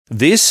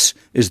This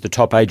is the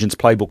Top Agents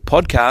Playbook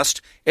Podcast,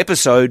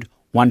 episode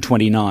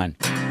 129.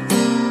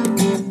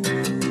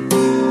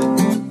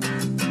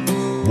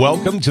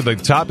 Welcome to the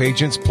Top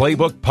Agents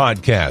Playbook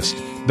Podcast,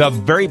 the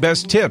very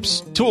best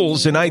tips,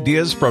 tools, and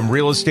ideas from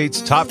real estate's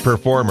top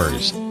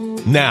performers.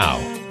 Now,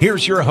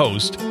 here's your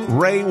host,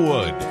 Ray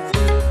Wood.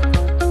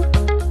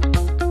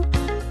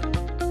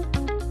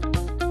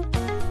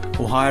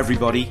 Well, hi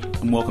everybody,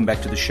 and welcome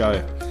back to the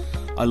show.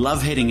 I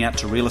love heading out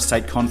to real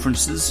estate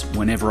conferences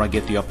whenever I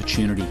get the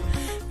opportunity.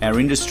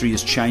 Our industry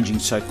is changing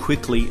so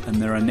quickly, and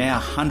there are now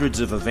hundreds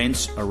of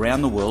events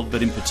around the world,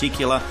 but in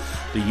particular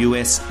the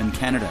US and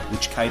Canada,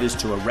 which caters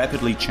to a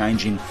rapidly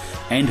changing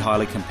and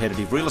highly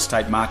competitive real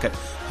estate market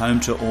home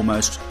to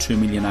almost 2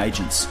 million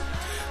agents.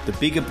 The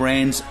bigger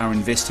brands are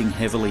investing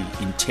heavily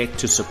in tech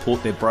to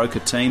support their broker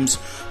teams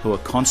who are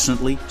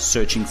constantly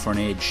searching for an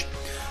edge.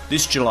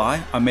 This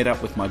July, I met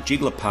up with my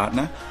Jiggler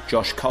partner,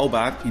 Josh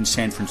Kolbach, in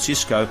San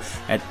Francisco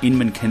at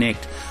Inman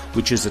Connect,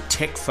 which is a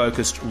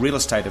tech-focused real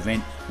estate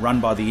event run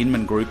by the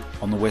Inman Group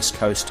on the West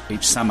Coast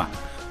each summer.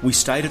 We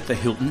stayed at the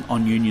Hilton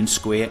on Union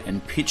Square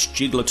and pitched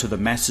Jiggler to the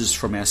masses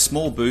from our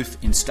small booth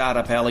in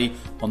Startup Alley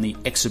on the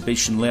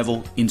exhibition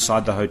level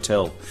inside the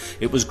hotel.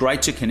 It was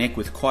great to connect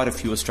with quite a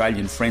few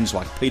Australian friends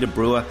like Peter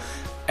Brewer,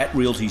 at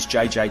Realty's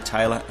JJ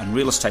Taylor, and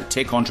real estate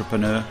tech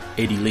entrepreneur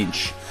Eddie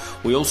Lynch.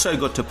 We also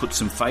got to put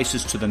some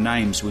faces to the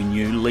names we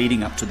knew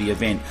leading up to the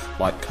event,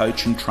 like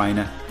coach and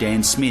trainer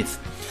Dan Smith.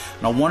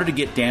 And I wanted to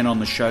get Dan on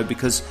the show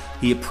because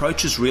he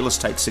approaches real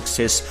estate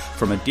success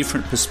from a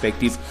different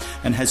perspective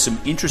and has some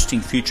interesting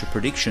future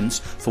predictions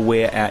for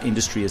where our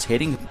industry is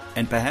heading,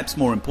 and perhaps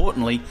more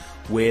importantly,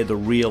 where the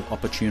real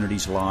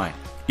opportunities lie.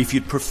 If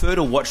you'd prefer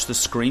to watch the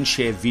screen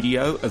share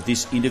video of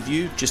this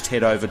interview, just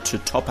head over to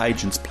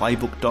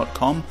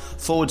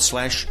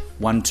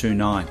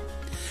topagentsplaybook.com/129.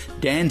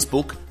 Dan's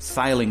book,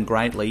 Failing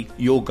Greatly,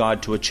 Your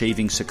Guide to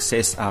Achieving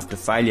Success After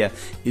Failure,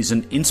 is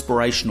an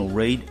inspirational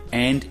read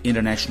and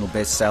international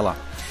bestseller.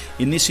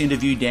 In this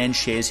interview, Dan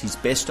shares his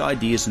best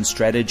ideas and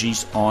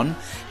strategies on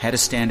how to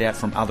stand out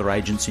from other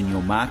agents in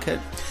your market,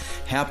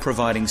 how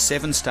providing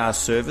 7-star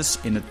service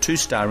in a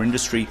 2-star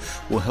industry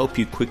will help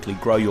you quickly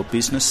grow your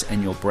business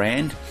and your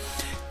brand,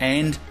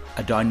 and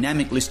a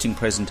dynamic listing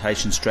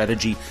presentation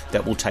strategy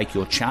that will take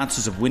your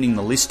chances of winning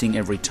the listing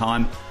every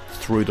time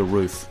through the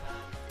roof.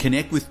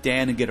 Connect with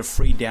Dan and get a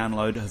free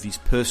download of his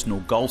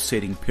personal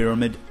goal-setting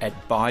pyramid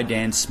at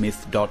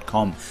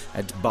bydansmith.com.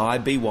 That's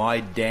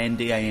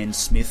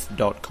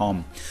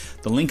bydansmith.com.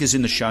 The link is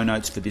in the show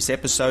notes for this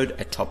episode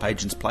at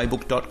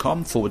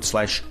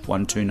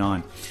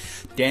topagentsplaybook.com/129.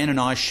 Dan and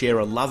I share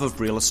a love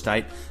of real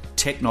estate,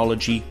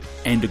 technology,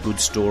 and a good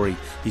story.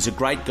 He's a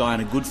great guy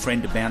and a good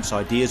friend to bounce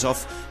ideas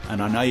off,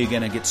 and I know you're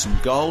going to get some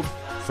gold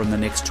from the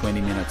next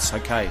 20 minutes.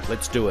 Okay,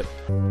 let's do it.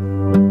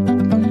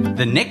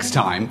 The next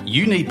time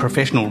you need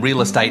professional real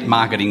estate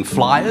marketing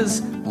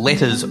flyers,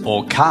 letters,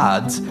 or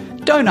cards,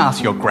 don't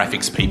ask your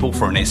graphics people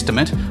for an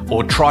estimate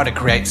or try to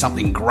create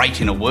something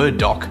great in a Word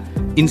doc.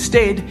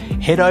 Instead,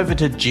 head over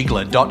to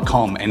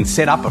Jiggler.com and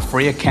set up a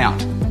free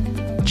account.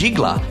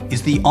 Jiggler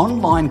is the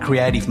online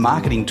creative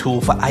marketing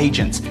tool for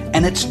agents,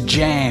 and it's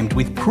jammed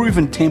with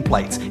proven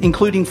templates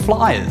including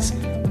flyers,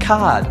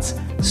 cards,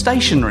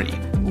 stationery,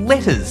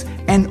 letters,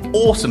 and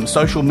awesome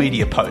social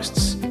media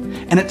posts.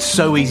 And it's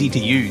so easy to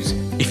use.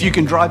 If you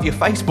can drive your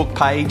Facebook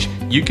page,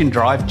 you can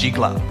drive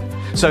Jiggler.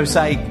 So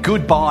say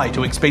goodbye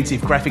to expensive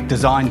graphic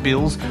design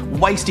bills,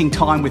 wasting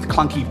time with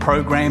clunky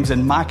programs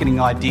and marketing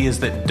ideas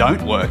that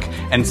don't work,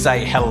 and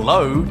say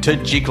hello to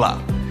Jiggler.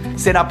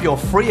 Set up your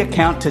free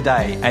account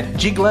today at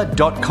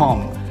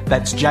Jiggler.com.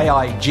 That's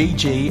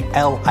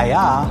Jigglar.com.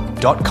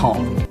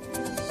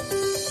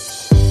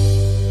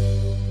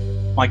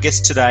 My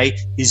guest today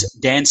is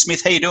Dan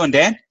Smith. How you doing,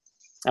 Dan?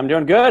 I'm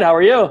doing good. How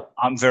are you?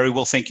 I'm very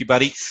well, thank you,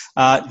 buddy.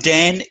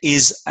 Dan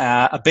is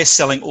a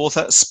best-selling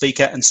author,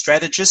 speaker, and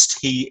strategist.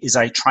 He is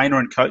a trainer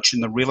and coach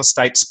in the real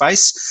estate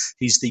space.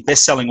 He's the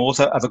best-selling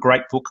author of a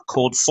great book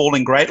called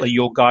Failing Greatly,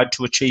 Your Guide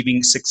to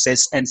Achieving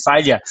Success and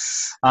Failure.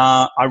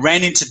 I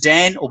ran into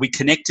Dan, or we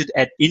connected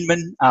at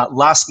Inman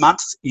last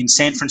month in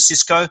San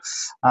Francisco.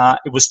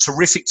 It was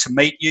terrific to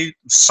meet you.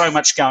 So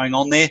much going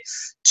on there.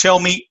 Tell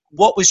me,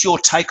 what was your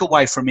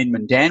takeaway from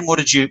Inman, Dan? What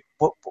was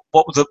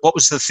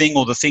the thing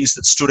or the things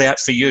that stood out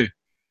for you?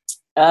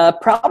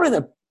 Probably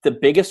the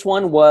biggest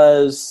one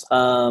was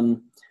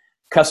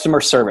customer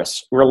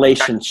service,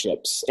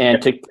 relationships,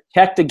 and to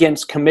protect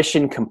against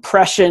commission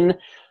compression,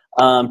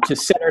 to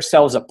set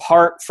ourselves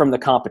apart from the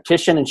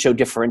competition and show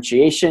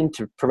differentiation,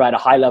 to provide a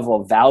high level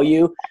of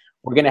value.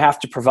 We're going to have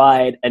to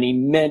provide an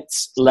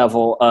immense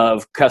level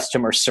of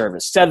customer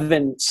service,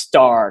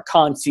 7-star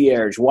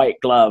concierge, white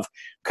glove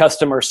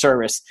customer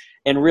service,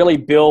 and really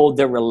build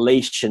the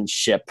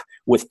relationship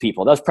with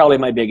people. That's probably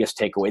my biggest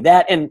takeaway.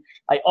 That, and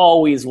I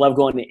always love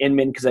going to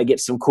Inman because I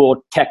get some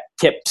cool tech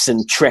tips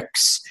and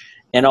tricks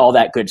and all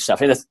that good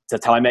stuff. And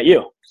that's how I met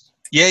you.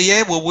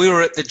 Yeah. Well, we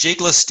were at the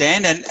Jiggler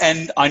stand,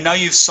 and I know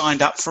you've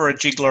signed up for a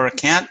Jiggler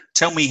account.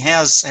 Tell me,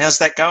 how's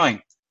that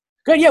going?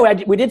 Good. Yeah,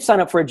 we did sign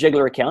up for a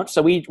Jigglar account.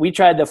 So we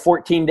tried the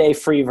 14-day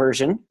free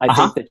version, I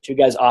think, that you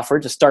guys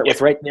offered to start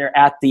with right there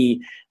at the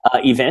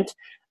event.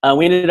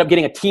 We ended up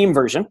getting a team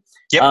version.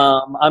 Yep.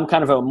 I'm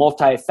kind of a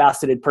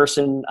multifaceted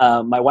person.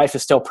 My wife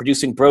is still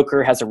producing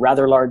broker, has a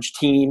rather large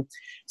team.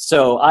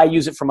 So I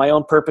use it for my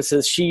own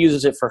purposes. She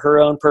uses it for her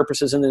own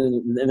purposes. And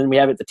then we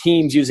have the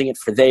teams using it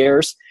for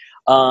theirs.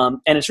 And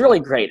it's really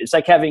great. It's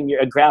like having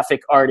a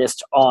graphic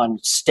artist on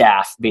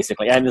staff,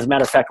 basically. And as a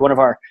matter of fact, one of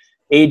our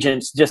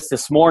agents just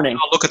this morning.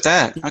 Oh, look at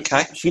that.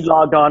 Okay. She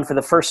logged on for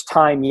the first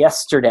time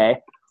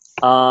yesterday.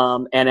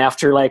 And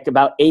after like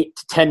about 8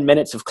 to 10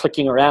 minutes of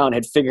clicking around,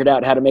 had figured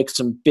out how to make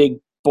some big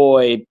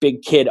boy,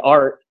 big kid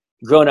art,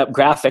 grown up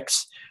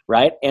graphics,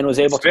 right? And was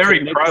able to.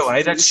 Very pro,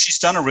 eh? She's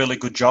done a really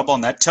good job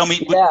on that. Tell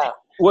me. Yeah.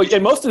 Well,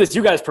 and most of this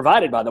you guys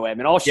provided, by the way. I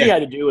mean, all she had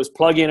to do was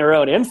plug in her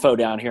own info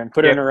down here and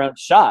put it in her own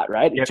shot,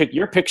 right? It took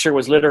your picture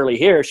was literally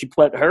here. She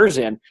put hers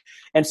in.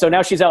 And so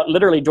now she's out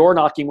literally door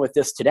knocking with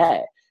this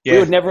today. Yeah. We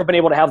would never have been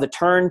able to have the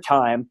turn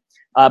time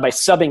by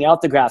subbing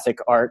out the graphic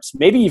arts,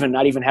 maybe even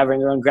not even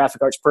having our own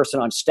graphic arts person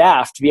on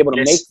staff to be able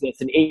to make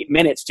this in 8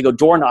 minutes to go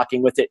door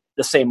knocking with it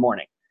the same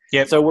morning.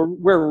 Yep. So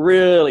we're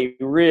really,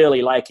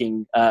 really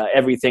liking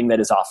everything that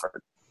is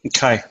offered.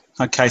 Okay.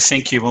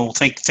 Thank you. Well,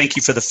 thank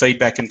you for the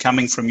feedback, and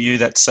coming from you,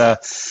 that's a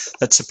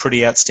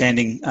pretty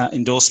outstanding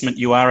endorsement.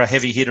 You are a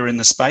heavy hitter in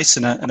the space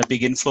and a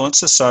big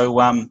influencer. So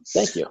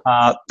thank you.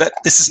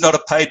 This is not a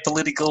paid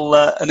political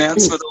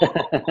announcement or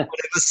whatever.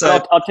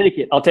 So I'll take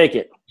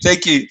it.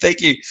 Thank you.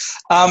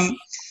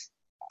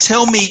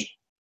 Tell me.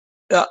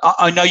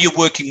 I know you're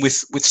working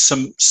with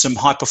some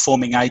high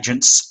performing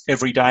agents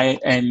every day,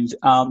 and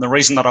the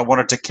reason that I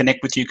wanted to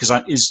connect with you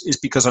is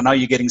because I know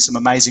you're getting some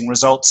amazing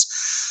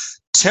results.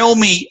 Tell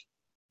me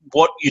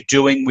what you're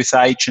doing with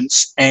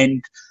agents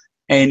and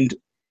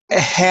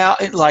how.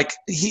 Like,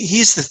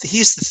 here's the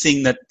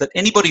thing that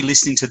anybody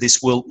listening to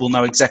this will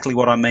know exactly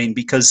what I mean,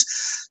 because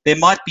there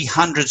might be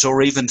hundreds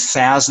or even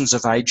thousands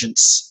of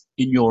agents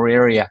in your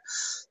area.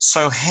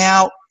 So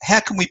how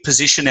can we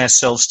position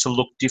ourselves to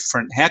look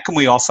different? How can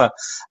we offer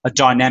a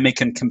dynamic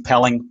and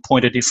compelling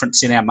point of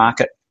difference in our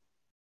market?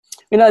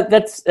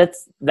 That's the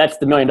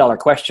 $1 million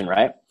question,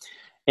 right?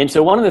 And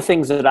so one of the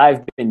things that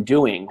I've been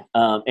doing,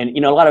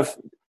 and a lot of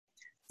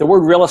the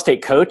word real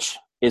estate coach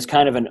is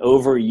kind of an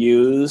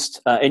overused,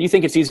 and you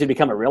think it's easy to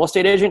become a real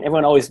estate agent.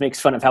 Everyone always makes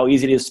fun of how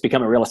easy it is to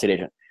become a real estate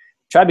agent.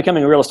 Try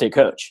becoming a real estate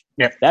coach.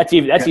 Yeah, that's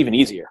even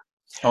easier.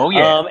 Oh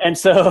yeah. And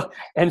so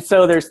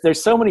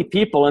there's so many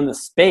people in the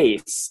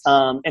space.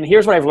 And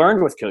here's what I've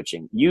learned with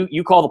coaching.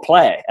 You call the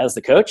play as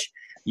the coach.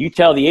 You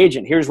tell the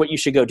agent, here's what you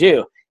should go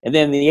do. And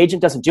then the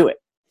agent doesn't do it.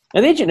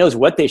 And the agent knows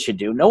what they should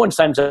do. No one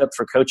signs up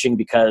for coaching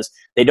because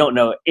they don't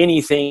know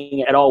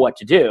anything at all what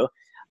to do.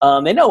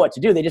 They know what to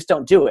do. They just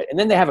don't do it. And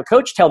then they have a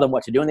coach tell them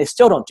what to do, and they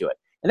still don't do it.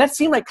 And that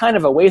seemed like kind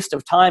of a waste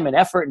of time and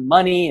effort and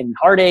money and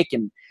heartache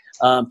and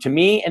to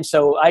me. And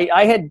so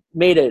I had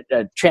made a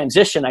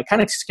transition. I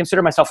kind of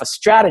consider myself a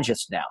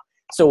strategist now.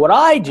 So what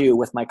I do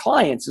with my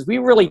clients is we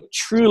really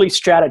truly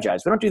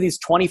strategize. We don't do these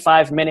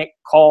 25-minute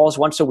calls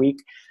once a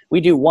week.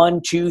 We do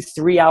 1, 2,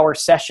 3 hour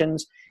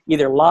sessions,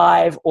 either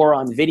live or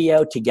on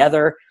video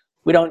together.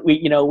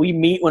 We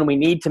meet when we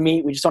need to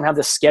meet. We just don't have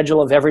the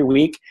schedule of every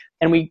week.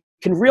 And we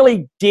can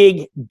really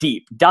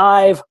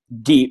dive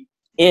deep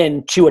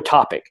into a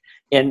topic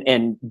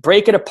and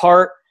break it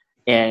apart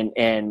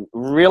and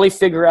really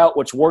figure out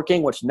what's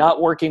working, what's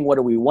not working, what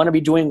do we want to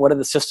be doing, what are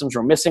the systems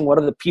we're missing, what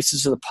are the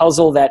pieces of the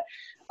puzzle that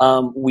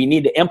we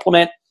need to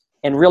implement,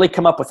 and really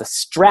come up with a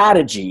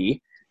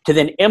strategy to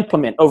then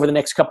implement over the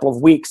next couple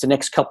of weeks, the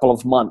next couple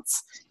of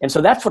months. And so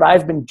that's what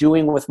I've been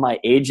doing with my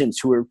agents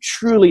who are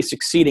truly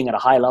succeeding at a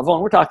high level.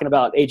 And we're talking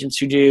about agents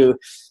who do,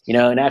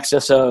 in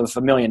excess of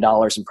 $1 million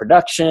in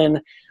production,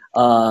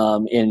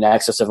 in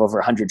excess of over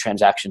 100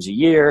 transactions a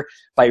year,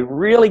 by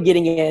really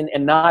getting in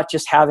and not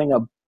just having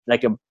a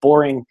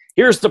boring,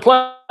 here's the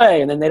play.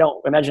 And then they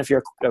don't imagine if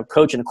you're a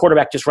coach and a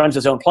quarterback just runs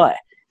his own play,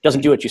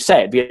 doesn't do what you say.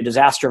 It'd be a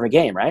disaster of a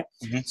game, right?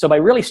 Mm-hmm. So by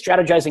really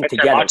strategizing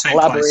together,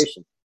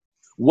 collaboration.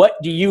 What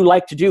do you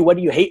like to do? What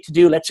do you hate to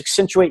do? Let's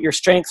accentuate your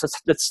strengths.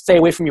 Let's stay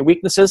away from your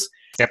weaknesses.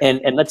 Yep.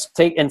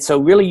 And so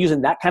really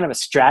using that kind of a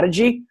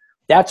strategy,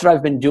 that's what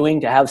I've been doing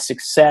to have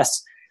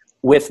success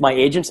with my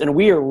agents. And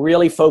we are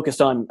really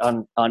focused on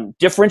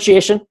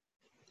differentiation,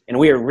 and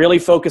we are really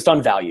focused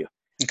on value.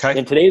 Okay.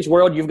 In today's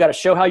world, you've got to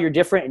show how you're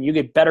different, and you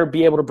could better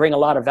be able to bring a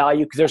lot of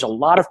value, because there's a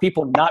lot of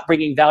people not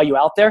bringing value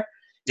out there.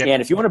 Yep.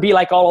 And if you want to be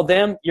like all of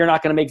them, you're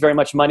not going to make very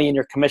much money, and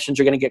your commissions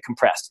are going to get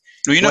compressed.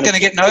 Well, you're not going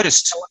to get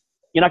noticed.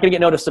 You're not going to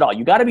get noticed at all.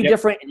 You got to be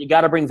different, and you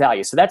got to bring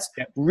value. So that's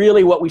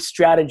really what we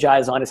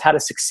strategize on, is how to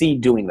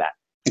succeed doing that.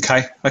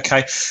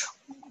 Okay.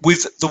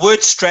 With the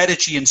word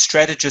strategy and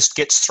strategist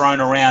gets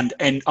thrown around,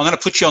 and I'm going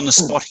to put you on the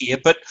spot here,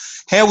 but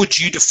how would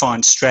you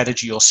define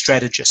strategy or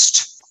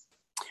strategist?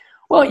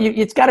 Well,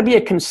 it's got to be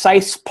a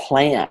concise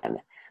plan.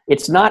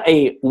 it's not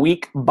a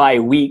week by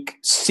week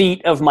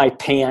seat of my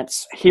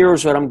pants.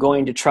 Here's what I'm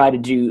going to try to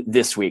do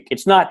this week.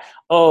 It's not,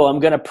 oh, I'm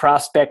going to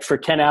prospect for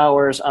 10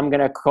 hours. I'm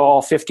going to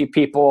call 50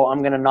 people. I'm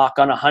going to knock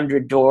on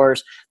 100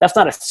 doors. That's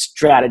not a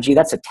strategy.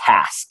 That's a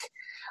task.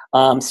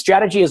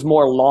 Strategy is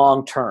more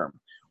long-term.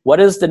 What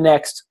is the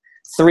next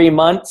 3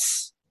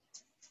 months,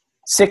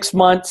 6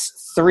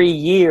 months, 3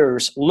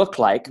 years look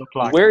like?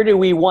 Where do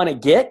we want to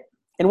get?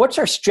 And what's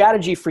our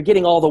strategy for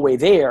getting all the way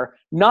there?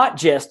 Not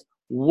just,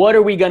 what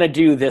are we going to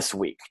do this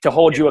week to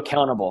hold you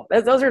accountable?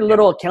 Those are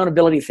little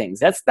accountability things.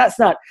 That's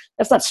not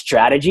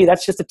strategy.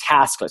 That's just a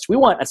task list. We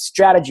want a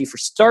strategy for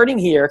starting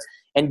here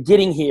and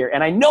getting here.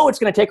 And I know it's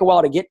going to take a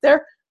while to get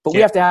there, but we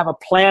have to have a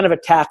plan of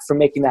attack for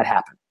making that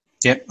happen.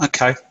 Yep.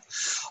 Okay.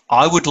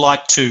 I would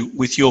like to,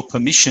 with your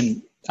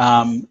permission,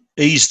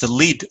 ease the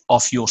lid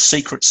off your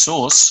secret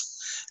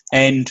sauce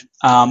and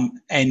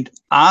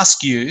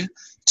ask you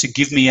to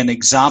give me an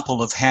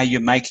example of how you're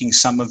making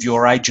some of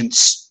your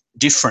agents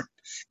different.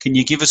 Can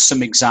you give us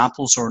some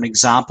examples or an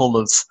example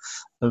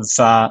of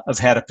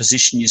how to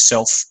position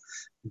yourself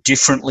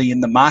differently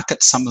in the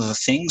market, some of the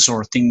things or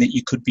a thing that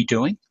you could be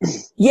doing?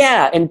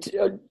 Yeah, and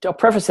I'll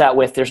preface that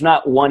with there's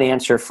not one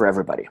answer for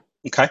everybody.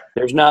 Okay.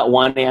 There's not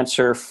one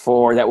answer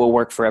that will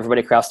work for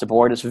everybody across the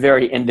board. It's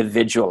very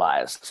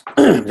individualized,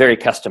 very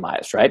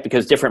customized, right?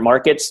 Because different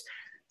markets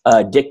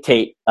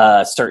dictate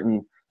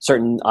certain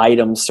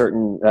items,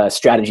 certain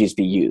strategies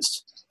be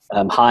used.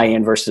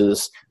 High-end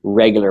versus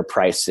regular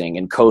pricing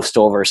and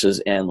coastal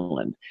versus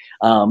inland.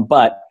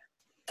 But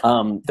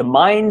the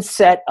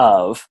mindset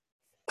of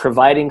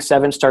providing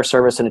 7-star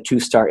service in a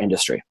 2-star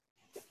industry.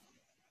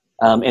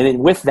 And then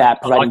with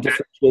that, providing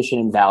differentiation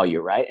and value,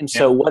 right? And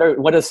so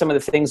what are some of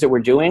the things that we're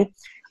doing?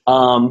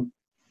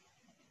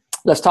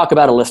 Let's talk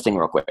about a listing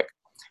real quick.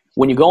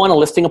 When you go on a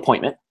listing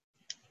appointment,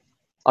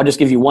 I'll just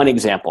give you one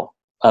example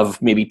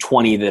of maybe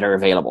 20 that are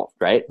available,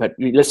 right? But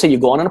let's say you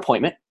go on an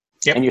appointment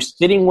and you're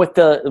sitting with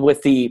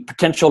the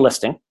potential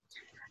listing,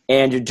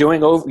 and you're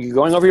going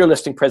over your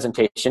listing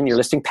presentation, your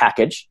listing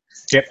package,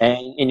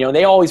 and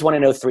they always want to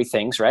know 3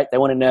 things, right? They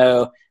want to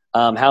know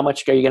how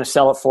much are you going to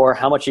sell it for?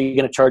 How much are you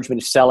going to charge me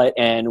to sell it?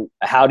 And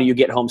how do you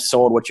get homes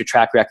sold? What's your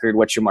track record?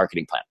 What's your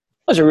marketing plan?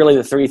 Those are really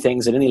the 3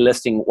 things that any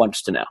listing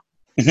wants to know.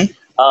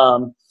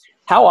 Mm-hmm.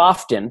 How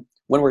often,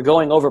 when we're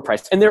going over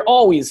price, and they're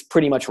always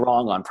pretty much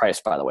wrong on price,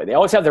 by the way. They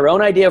always have their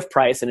own idea of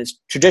price, and it's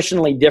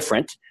traditionally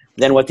different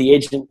than what the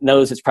agent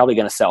knows it's probably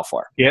going to sell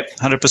for. Yep,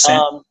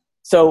 100%.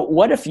 So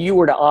what if you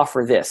were to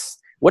offer this?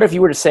 What if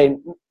you were to say,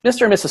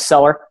 Mr. and Mrs.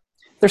 Seller,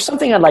 there's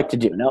something I'd like to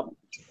do. Now,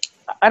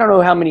 I don't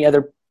know how many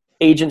other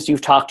agents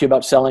you've talked to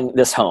about selling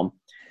this home,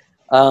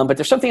 but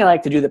there's something I'd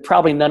like to do that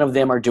probably none of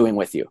them are doing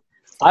with you.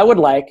 I would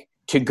like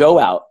to go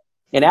out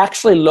and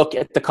actually look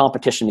at the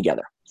competition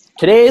together.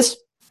 Today's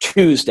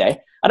Tuesday.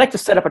 I'd like to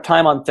set up a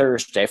time on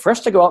Thursday for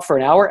us to go out for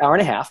an hour, hour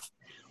and a half,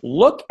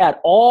 look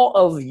at all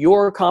of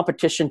your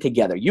competition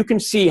together. You can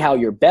see how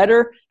you're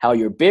better, how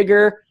you're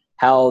bigger,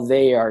 how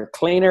they are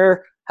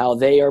cleaner, how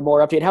they are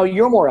more updated, how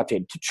you're more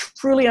updated, to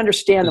truly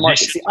understand the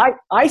market. See,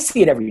 I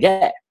see it every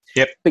day.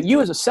 Yep. But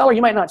you as a seller,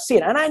 you might not see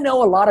it. And I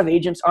know a lot of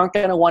agents aren't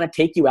going to want to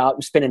take you out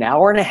and spend an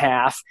hour and a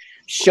half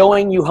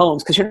showing you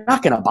homes because you're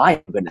not going to buy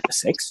them, for goodness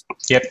sakes.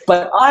 Yep.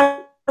 But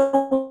I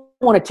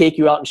want to take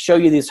you out and show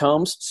you these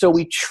homes so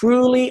we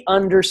truly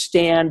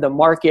understand the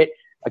market,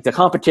 like the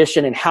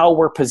competition, and how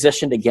we're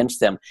positioned against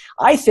them.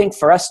 I think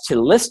for us to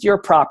list your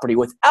property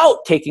without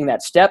taking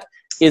that step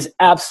is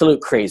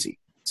absolute crazy.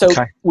 So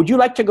would you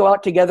like to go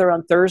out together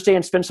on Thursday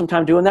and spend some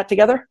time doing that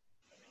together?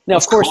 Now,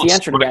 of course, the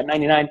answer to that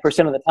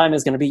 99% of the time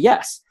is going to be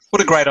yes.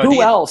 What a great idea.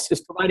 Who else is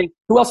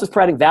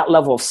providing that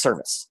level of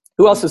service?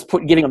 Who else is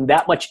giving them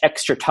that much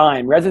extra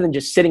time rather than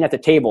just sitting at the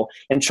table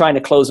and trying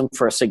to close them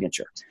for a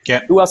signature?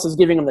 Yeah. Who else is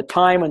giving them the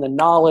time and the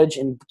knowledge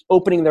and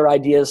opening their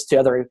ideas to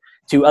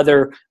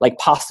other like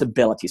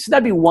possibilities? So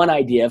that'd be one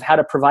idea of how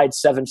to provide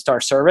 7-star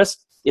service,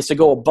 is to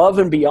go above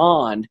and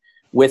beyond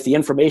with the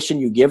information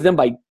you give them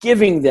by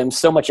giving them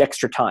so much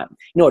extra time.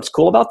 You know what's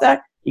cool about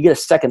that? You get a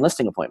second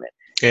listing appointment.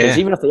 Because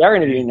even if they are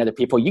interviewing other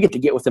people, you get to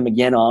get with them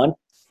again on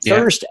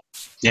Thursday.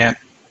 Yeah.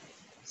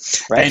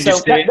 Right. And so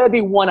that'd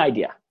be one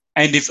idea.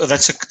 And if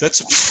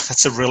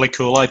that's a really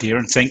cool idea,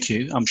 and thank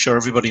you. I'm sure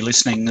everybody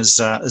listening is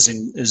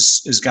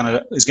going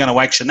to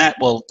action that.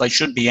 Well, they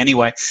should be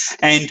anyway.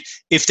 And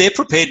if they're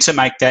prepared to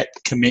make that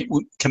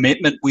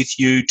commitment with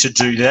you to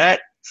do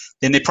that,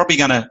 then they're probably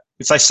going to.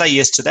 If they say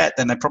yes to that,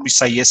 then they probably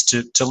say yes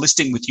to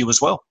listing with you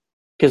as well.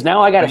 Because now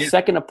I got a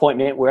second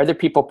appointment where other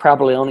people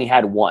probably only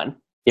had one.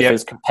 If it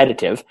was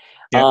competitive.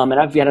 And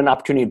I've had an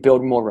opportunity to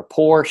build more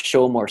rapport,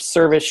 show more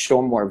service,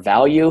 show more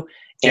value.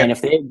 And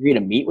if they agree to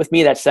meet with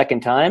me that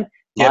second time,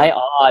 my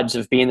odds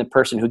of being the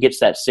person who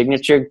gets that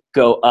signature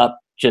go up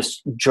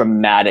just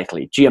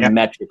dramatically,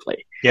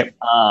 geometrically,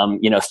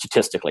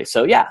 statistically.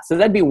 So so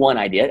that'd be one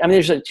idea. I mean,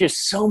 there's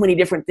just so many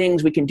different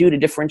things we can do to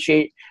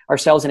differentiate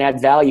ourselves and add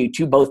value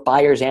to both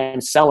buyers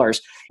and sellers.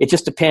 It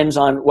just depends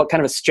on what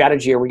kind of a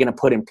strategy are we going to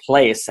put in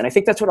place. And I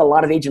think that's what a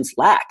lot of agents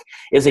lack,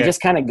 is they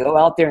just kind of go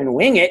out there and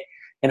wing it.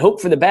 and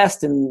hope for the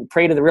best and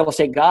pray to the real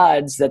estate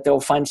gods that they'll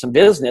find some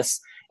business.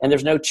 And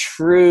there's no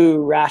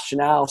true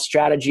rationale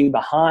strategy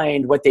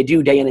behind what they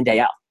do day in and day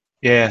out.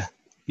 Yeah.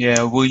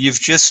 Yeah. Well, you've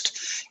just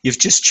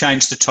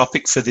changed the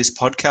topic for this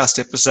podcast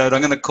episode.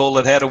 I'm going to call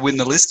it How to Win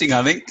the Listing,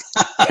 I think.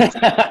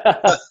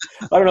 I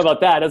don't know about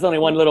that. It's only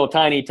one little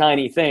tiny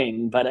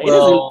thing, but it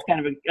is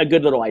kind of a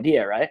good little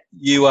idea, right?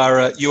 You are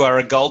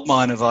a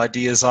goldmine of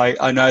ideas.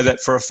 I know that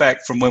for a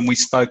fact from when we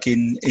spoke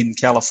in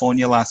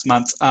California last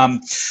month.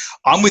 I'm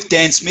with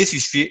Dan Smith.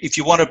 If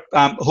you want to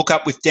hook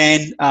up with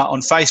Dan on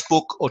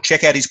Facebook or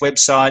check out his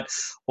website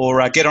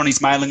or get on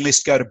his mailing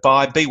list, go to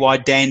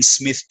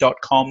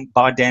bydansmith.com,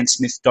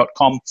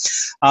 bydansmith.com.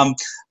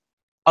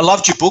 I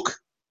loved your book,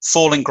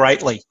 Falling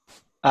Greatly.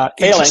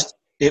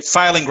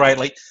 Failing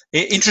Greatly.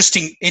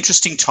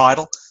 Interesting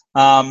title.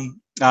 Failing,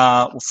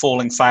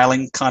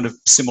 kind of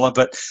similar,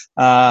 but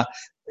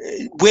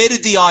where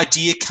did the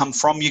idea come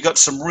from? You got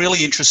some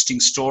really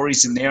interesting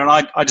stories in there, and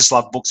I just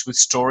love books with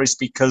stories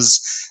because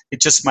it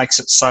just makes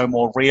it so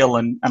more real,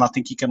 and I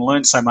think you can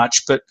learn so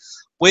much. But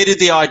where did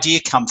the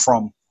idea come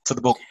from for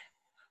the book?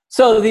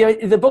 So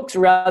the book's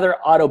rather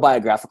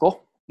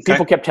autobiographical. Okay.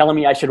 People kept telling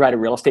me I should write a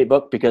real estate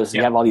book because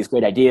you have all these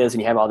great ideas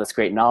and you have all this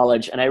great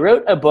knowledge. And I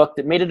wrote a book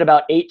that made it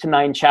about 8 to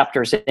 9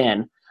 chapters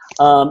in,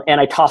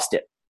 and I tossed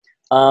it.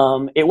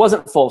 It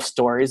wasn't full of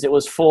stories. It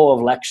was full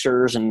of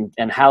lectures and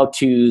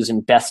how-tos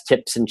and best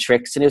tips and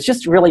tricks. And it was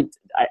just really,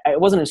 I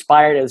wasn't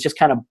inspired. It was just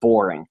kind of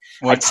boring.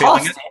 I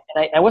tossed it,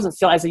 and I wasn't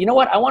feeling, I said, you know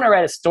what? I want to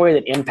write a story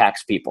that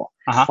impacts people.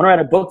 I want to write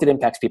a book that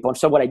impacts people. And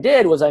so what I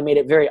did was I made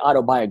it very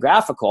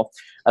autobiographical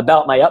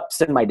about my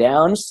ups and my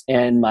downs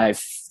and my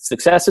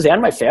successes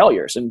and my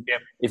failures. And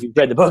if you've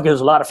read the book,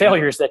 there's a lot of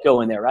failures that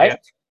go in there, right?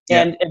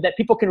 And that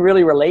people can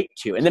really relate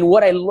to. And then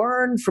what I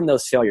learned from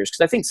those failures,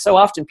 because I think so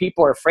often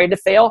people are afraid to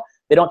fail,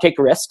 they don't take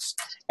risks.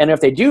 And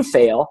if they do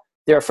fail,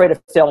 they're afraid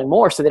of failing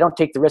more, so they don't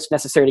take the risk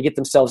necessary to get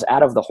themselves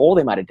out of the hole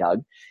they might have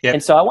dug.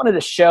 And so I wanted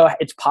to show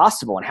it's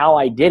possible and how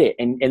I did it,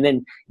 and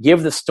then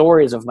give the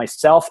stories of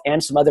myself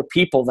and some other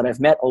people that I've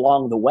met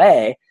along the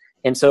way.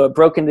 And so it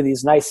broke into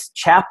these nice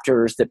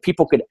chapters that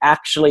people could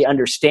actually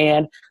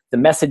understand. The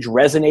message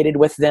resonated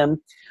with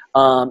them.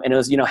 And it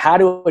was, how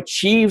to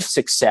achieve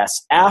success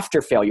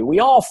after failure. We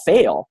all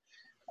fail.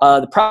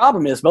 The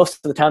problem is most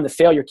of the time the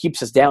failure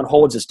keeps us down,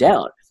 holds us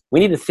down. We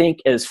need to think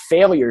as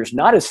failures,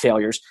 not as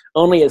failures,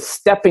 only as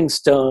stepping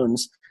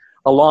stones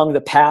along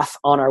the path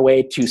on our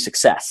way to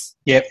success.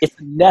 It's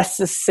a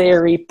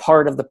necessary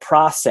part of the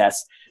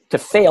process to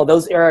fail.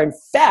 Those are, in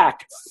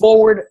fact,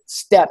 forward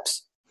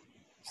steps,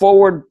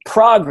 forward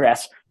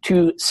progress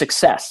to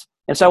success.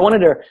 And so I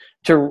wanted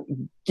to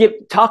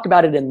talk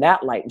about it in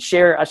that light and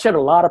share. I shared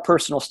a lot of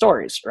personal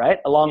stories, right,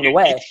 along the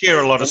way. You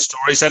share a lot of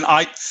stories, and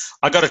I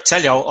got to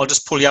tell you, I'll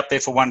just pull you up there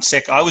for 1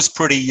 sec. I was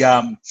pretty,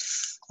 I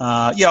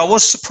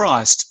was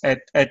surprised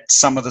at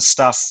some of the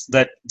stuff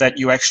that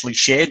you actually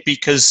shared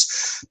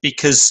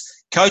because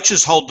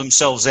coaches hold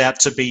themselves out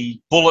to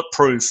be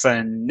bulletproof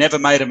and never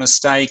made a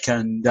mistake,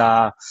 and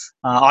I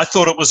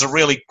thought it was a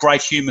really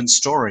great human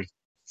story.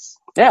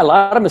 Yeah, a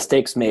lot of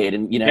mistakes made,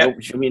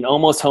 and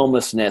almost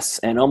homelessness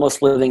and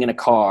almost living in a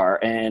car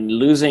and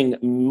losing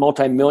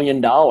multi-million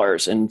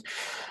dollars and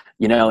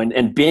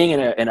being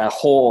in a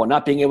hole and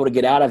not being able to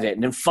get out of it.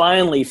 And then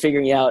finally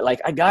figuring out, like,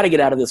 I got to get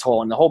out of this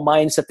hole, and the whole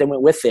mindset that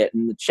went with it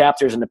and the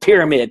chapters and the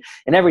pyramid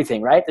and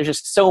everything, right? There's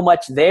just so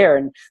much there.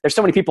 And there's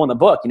so many people in the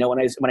book, when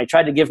I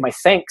tried to give my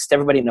thanks to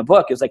everybody in the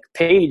book, it was like a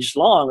page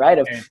long, right?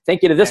 Of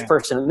thank you to this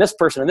person and this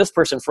person and this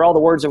person for all the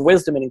words of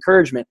wisdom and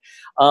encouragement.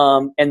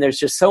 And there's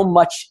just so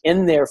much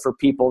in there for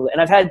people.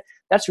 And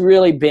that's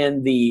really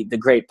been the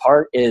great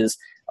part is,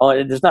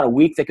 there's not a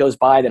week that goes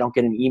by they don't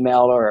get an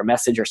email or a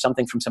message or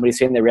something from somebody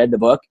saying they read the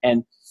book,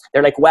 and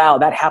they're like, wow,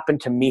 that happened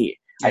to me.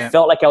 I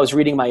felt like I was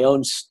reading my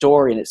own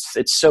story, and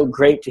it's so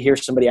great to hear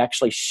somebody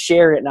actually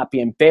share it, not be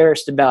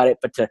embarrassed about it,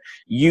 but to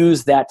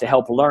use that to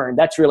help learn.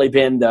 That's really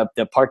been the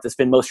part that's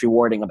been most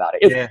rewarding about it.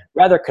 It's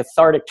rather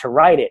cathartic to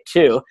write it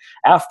too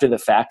after the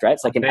fact, right?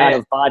 It's like an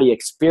out-of-body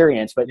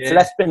experience. But so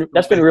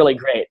that's been really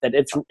great that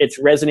it's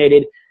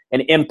resonated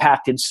and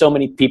impacted so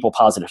many people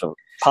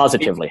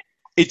positively.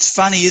 It's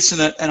funny, isn't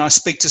it? And I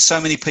speak to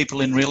so many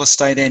people in real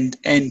estate, and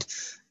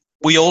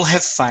we all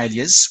have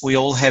failures. We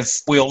all have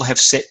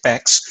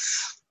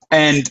setbacks,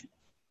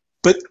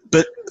 but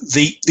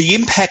the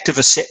impact of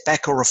a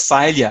setback or a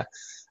failure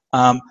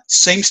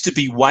seems to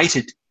be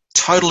weighted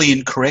totally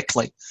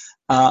incorrectly.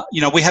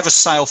 We have a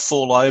sale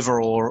fall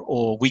over,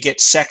 or we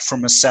get sacked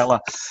from a seller,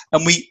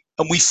 and we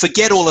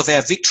forget all of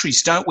our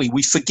victories, don't we?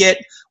 We forget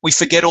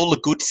all the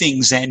good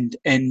things, and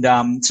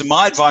so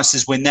my advice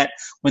is when that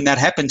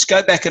happens,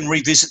 go back and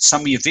revisit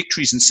some of your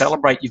victories and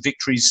celebrate your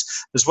victories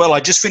as well.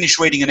 I just finished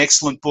reading an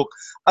excellent book.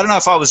 I don't know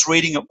if I was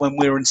reading it when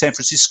we were in San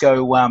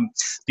Francisco.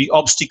 The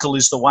Obstacle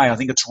is the Way. I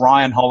think it's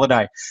Ryan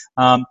Holiday.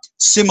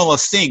 Similar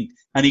thing.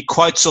 and he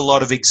quotes a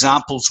lot of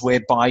examples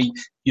whereby,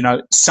 you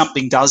know,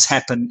 something does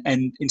happen,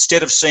 and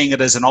instead of seeing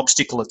it as an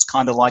obstacle, it's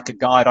kind of like a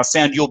guide. I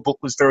found your book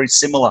was very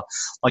similar.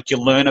 Like, you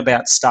learn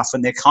about stuff,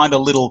 and they're kind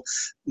of little,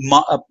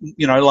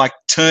 you know, like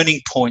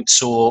turning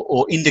points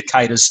or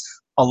indicators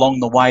along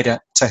the way to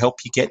help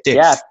you get there.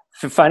 Yeah,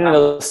 for finding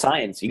those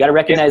signs. You got to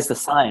recognize the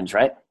signs,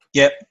 right?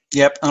 Yep.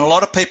 And a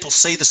lot of people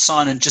see the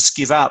sign and just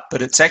give up,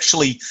 but it's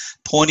actually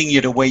pointing you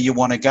to where you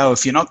want to go.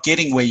 If you're not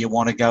getting where you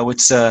want to go,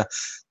 it's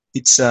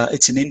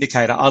an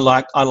indicator. I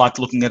like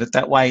looking at it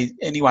that way.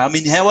 Anyway, I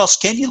mean, how else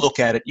can you look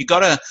at it? You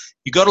gotta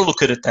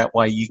look at it that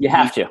way. You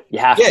have to.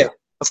 Yeah,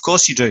 of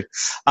course you do.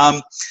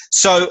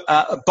 So,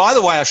 by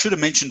the way, I should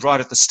have mentioned right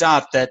at the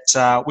start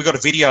that we got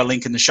a video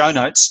link in the show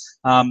notes.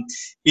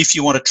 If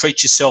you want to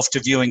treat yourself to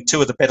viewing two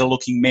of the better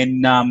looking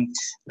men in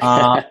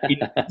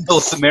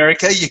North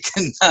America, you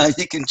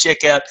can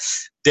check out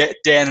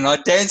Dan and I.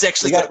 Dan's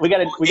actually we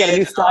got a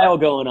new style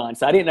going on.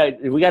 So I didn't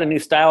know we got a new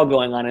style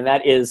going on, and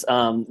that is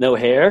no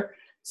hair.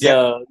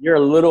 So You're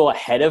a little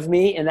ahead of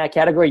me in that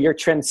category. You're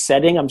trend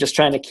setting. I'm just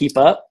trying to keep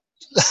up.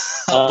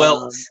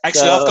 Well,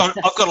 actually,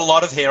 I've got a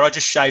lot of hair. I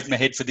just shaved my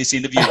head for this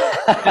interview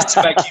just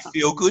to make you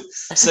feel good.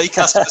 See,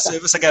 customer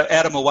service, I go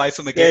out of my way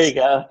for my guests.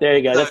 There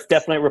you go. That's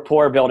definitely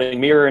rapport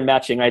building, mirror and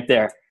matching right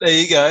there. There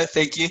you go.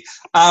 Thank you.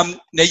 Now,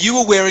 you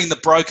were wearing the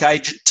Broke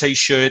Agent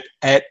T-shirt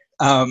at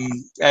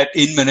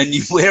Inman, and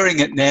you're wearing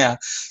it now.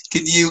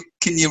 Can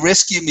you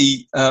rescue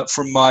me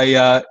from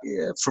my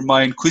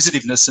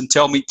inquisitiveness and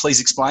tell me?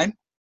 Please explain.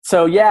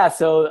 So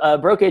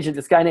Broke Agent,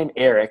 this guy named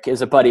Eric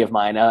is a buddy of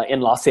mine in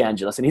Los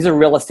Angeles, and he's a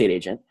real estate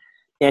agent.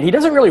 And he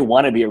doesn't really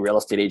want to be a real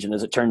estate agent,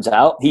 as it turns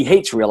out. He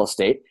hates real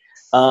estate,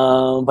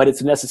 but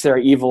it's a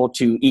necessary evil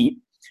to eat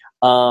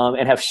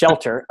and have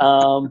shelter.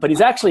 But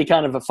he's actually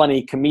kind of a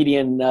funny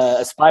comedian,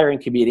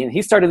 aspiring comedian.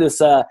 He started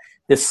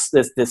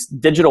this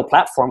digital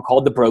platform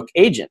called The Broke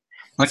Agent.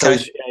 Okay.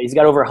 So he's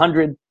got over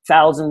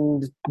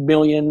 100,000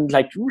 million,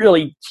 like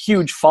really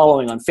huge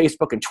following on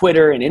Facebook and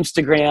Twitter and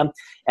Instagram.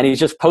 And he's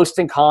just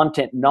posting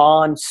content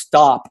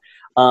nonstop,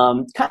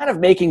 kind of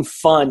making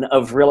fun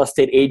of real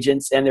estate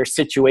agents and their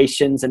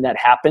situations, and that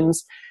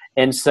happens.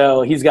 And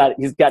so he's got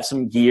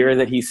some gear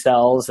that he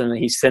sells, and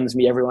he sends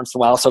me every once in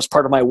a while. So it's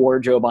part of my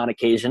wardrobe on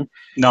occasion.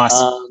 Nice.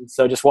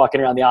 So just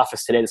walking around the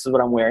office today, this is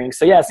what I'm wearing.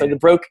 So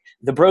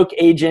the Broke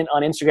Agent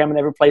on Instagram and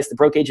every place, the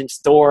Broke Agent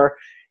store.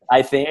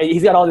 I think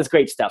he's got all this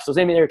great stuff. So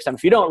Amy Erickson,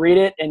 if you don't read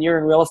it and you're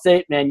in real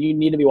estate, man, you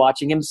need to be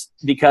watching him,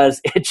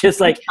 because it just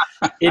like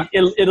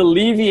it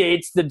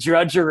alleviates the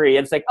drudgery.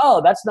 It's like,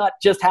 oh, that's not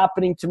just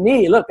happening to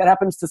me. Look, that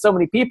happens to so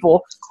many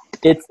people.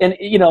 In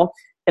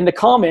the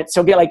comments,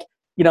 you'll get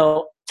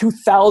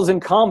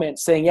 2,000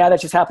 comments saying, yeah, that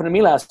just happened to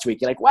me last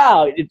week. You're like,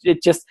 wow,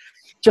 it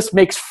just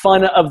makes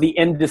fun of the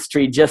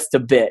industry just a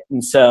bit.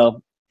 And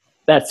so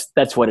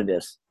that's what it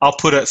is.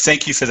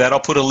 Thank you for that. I'll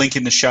put a link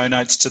in the show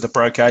notes to the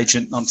Broke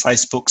Agent on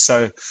Facebook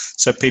so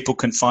people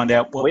can find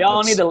out what. We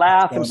all need to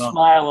laugh and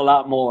smile a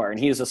lot more, and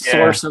he's a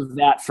source of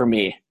that for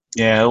me.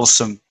 Yeah,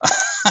 awesome.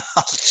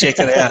 I'll check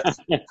it out.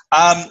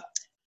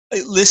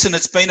 Listen,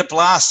 it's been a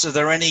blast. Are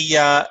there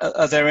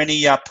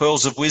any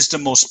pearls of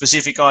wisdom or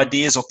specific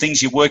ideas or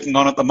things you're working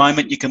on at the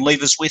moment you can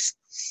leave us with?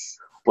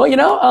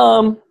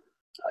 Well,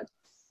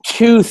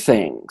 two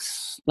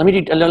things. Let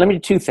me do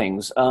two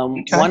things.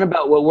 Okay. One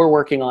about what we're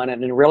working on in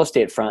the real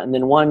estate front, and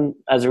then one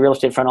as a real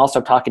estate front, also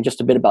talking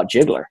just a bit about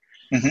Jigglar.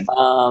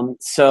 Mm-hmm.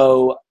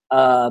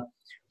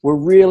 We're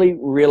really,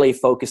 really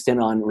focused in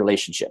on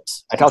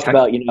relationships. I talked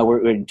about,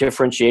 we're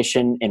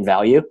differentiation and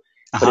value,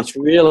 but it's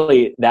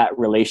really that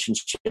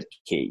relationship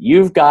key.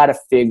 You've got to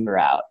figure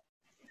out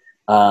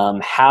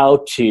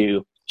how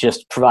to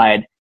just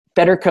provide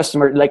better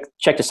customer. Like,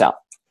 check this out.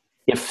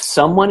 If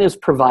someone is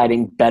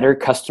providing better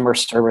customer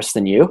service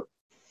than you,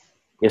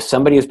 if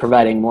somebody is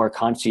providing more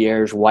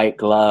concierge, white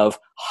glove,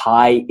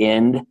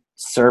 high-end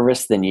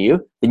service than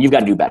you, then you've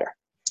got to do better.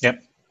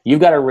 Yep. You've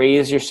got to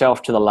raise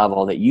yourself to the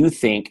level that you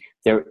think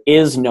there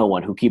is no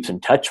one who keeps in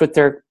touch with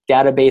their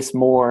database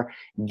more,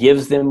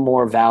 gives them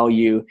more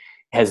value,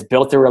 has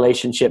built their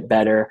relationship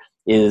better,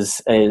 is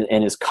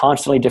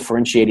constantly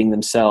differentiating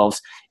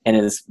themselves, and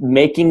is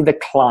making the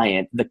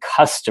client, the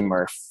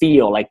customer,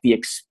 feel like the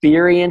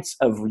experience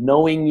of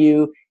knowing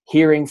you,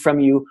 hearing from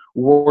you,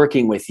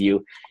 working with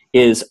you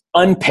is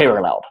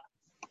unparalleled,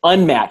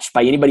 unmatched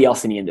by anybody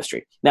else in the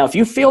industry. Now, if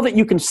you feel that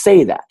you can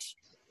say that,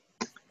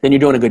 then you're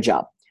doing a good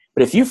job.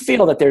 But if you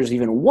feel that there's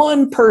even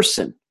one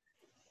person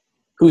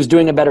who's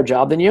doing a better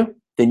job than you,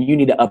 then you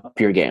need to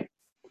up your game,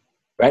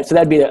 right? So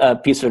that'd be a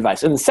piece of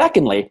advice. And then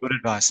secondly, good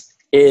advice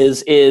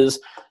is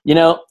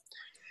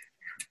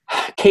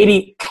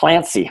Katie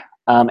Clancy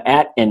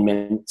at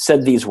Inman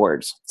said these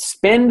words: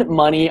 spend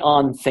money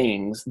on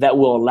things that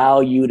will allow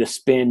you to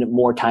spend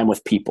more time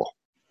with people.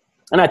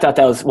 And I thought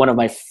that was one of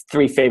my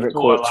 3 favorite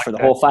quotes for the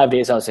whole 5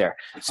 days I was there.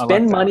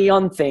 Spend money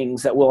on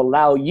things that will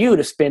allow you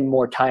to spend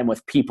more time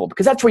with people,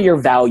 because that's where your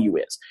value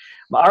is.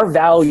 Our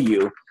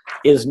value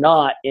is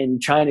not in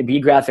trying to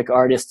be graphic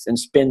artists and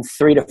spend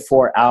 3 to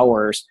 4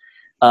 hours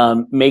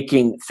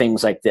making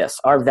things like this.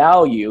 Our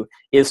value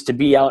is to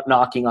be out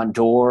knocking on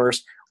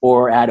doors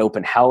or at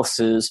open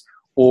houses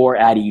or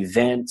at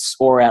events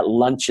or at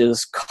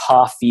lunches,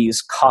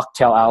 coffees,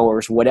 cocktail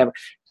hours, whatever,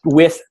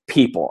 with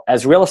people.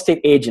 As real estate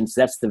agents,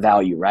 that's the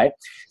value, right?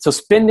 So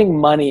spending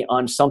money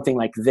on something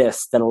like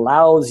this that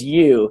allows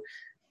you,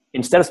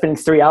 instead of spending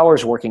 3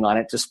 hours working on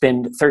it, to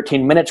spend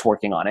 13 minutes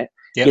working on it,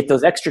 get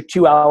those extra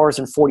 2 hours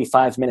and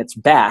 45 minutes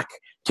back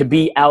to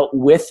be out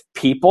with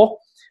people.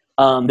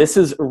 This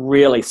is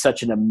really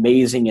such an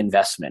amazing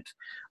investment.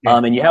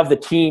 And you have the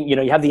team,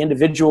 you have the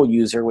individual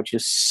user, which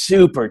is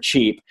super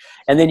cheap.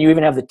 And then you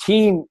even have the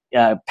team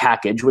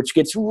package, which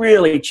gets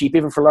really cheap,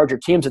 even for larger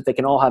teams that they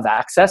can all have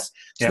access.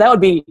 So that would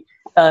be,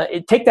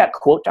 take that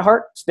quote to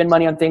heart, spend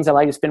money on things I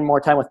like to spend more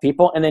time with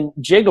people. And then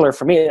Jiggler,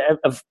 for me,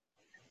 of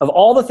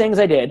all the things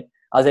I did,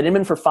 I was at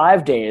Inman for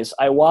 5 days.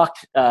 I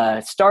walked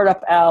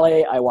Startup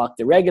Alley. I walked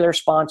the regular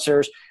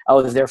sponsors. I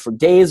was there for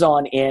days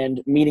on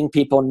end, meeting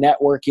people,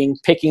 networking,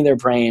 picking their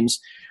brains.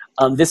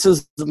 This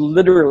is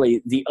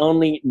literally the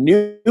only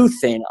new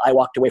thing I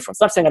walked away from.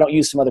 It's not saying I don't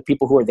use some other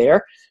people who are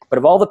there, but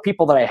of all the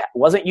people that I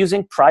wasn't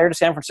using prior to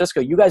San Francisco,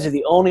 you guys are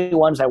the only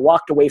ones I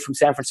walked away from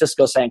San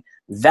Francisco saying,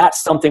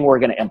 that's something we're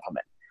going to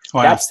implement.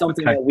 Wow. That's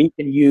something that we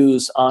can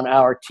use on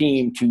our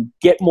team to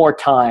get more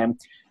time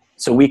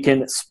so we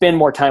can spend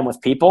more time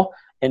with people.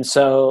 And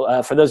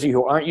so for those of you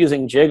who aren't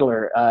using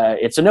Jiggler,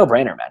 it's a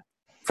no-brainer, man,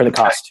 for the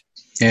cost.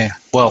 Yeah,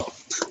 well,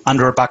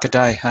 under $1 a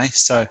day, hey?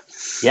 So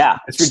yeah,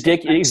 it's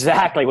ridiculous.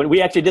 Exactly. When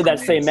we actually did that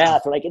same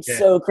math, we're like, it's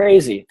so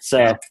crazy.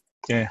 So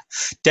yeah.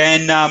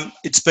 Dan,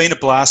 it's been a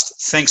blast.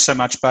 Thanks so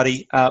much,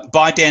 buddy.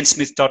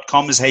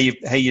 BuyDanSmith.com is how you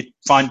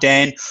find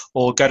Dan,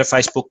 or go to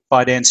Facebook,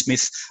 Buy Dan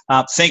Smith.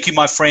 Thank you,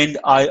 my friend.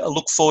 I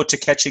look forward to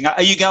catching up.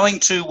 Are you going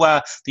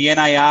to the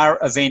NAR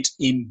event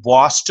in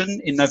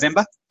Boston in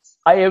November?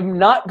 I am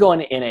not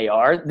going to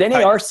NAR. The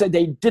NAR said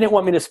they didn't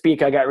want me to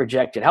speak. I got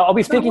rejected. I'll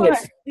be speaking at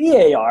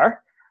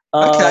CAR.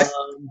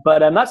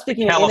 But I'm not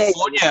speaking at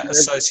California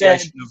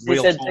Association of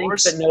Realtors.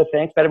 Thanks, but no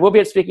thanks. But we'll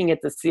be speaking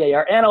at the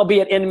CAR, and I'll be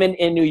at Inman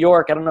in New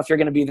York. I don't know if you're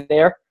going to be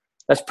there.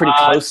 That's pretty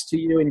close to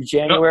you in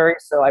January,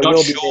 so I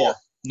will be there.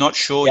 Not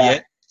sure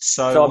yet.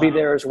 So I'll be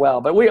there as well.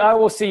 But I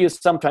will see you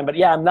sometime. But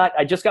yeah, I'm not.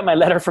 I just got my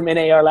letter from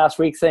NAR last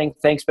week saying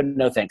thanks, but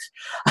no thanks.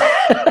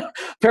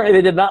 Apparently,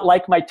 they did not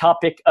like my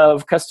topic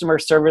of customer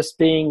service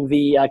being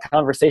the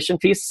conversation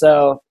piece.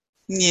 So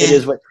it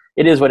is what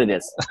it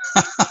is.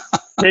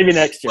 Maybe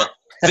next year.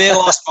 They're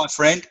lost, my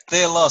friend.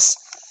 They're lost.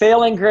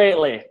 Failing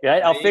greatly.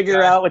 Right? I'll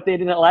figure out what they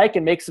didn't like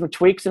and make some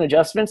tweaks and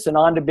adjustments and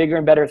on to bigger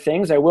and better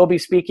things. I will be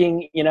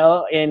speaking,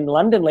 in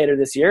London later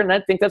this year, and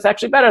I think that's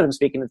actually better than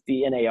speaking at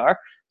the NAR.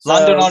 So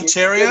London,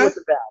 Ontario,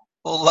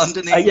 or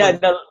London,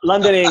 England?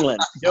 London,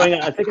 England.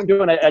 I think I'm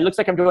doing. It looks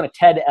like I'm doing a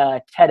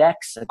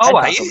TEDx.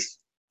 Are you?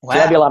 Wow, so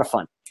that'd be a lot of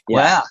fun. Yeah.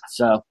 Wow.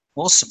 So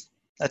awesome.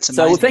 That's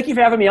amazing. So thank you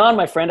for having me on,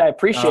 my friend. I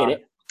appreciate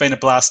it. Been a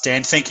blast,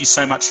 Dan. Thank you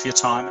so much for your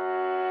time.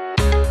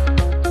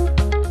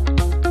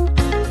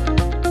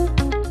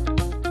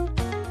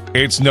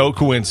 It's no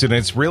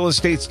coincidence real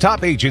estate's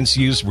top agents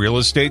use real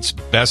estate's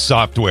best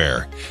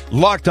software.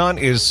 Locked On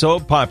is so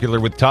popular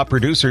with top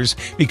producers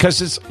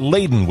because it's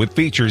laden with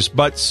features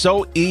but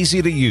so easy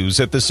to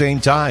use at the same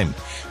time.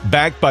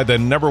 Backed by the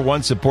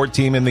 #1 support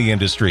team in the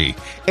industry,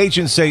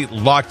 agents say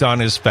Locked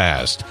On is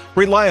fast,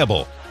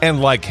 reliable, and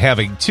like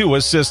having 2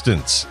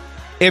 assistants.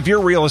 If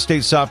your real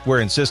estate software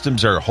and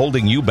systems are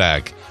holding you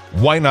back,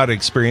 why not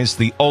experience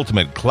the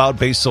ultimate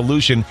cloud-based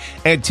solution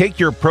and take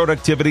your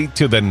productivity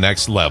to the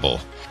next level?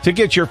 To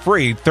get your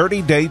free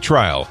 30-day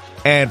trial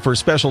and for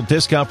special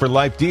discount for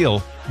life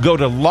deal, go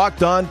to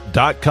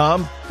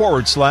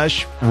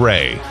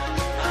lockedon.com/Ray.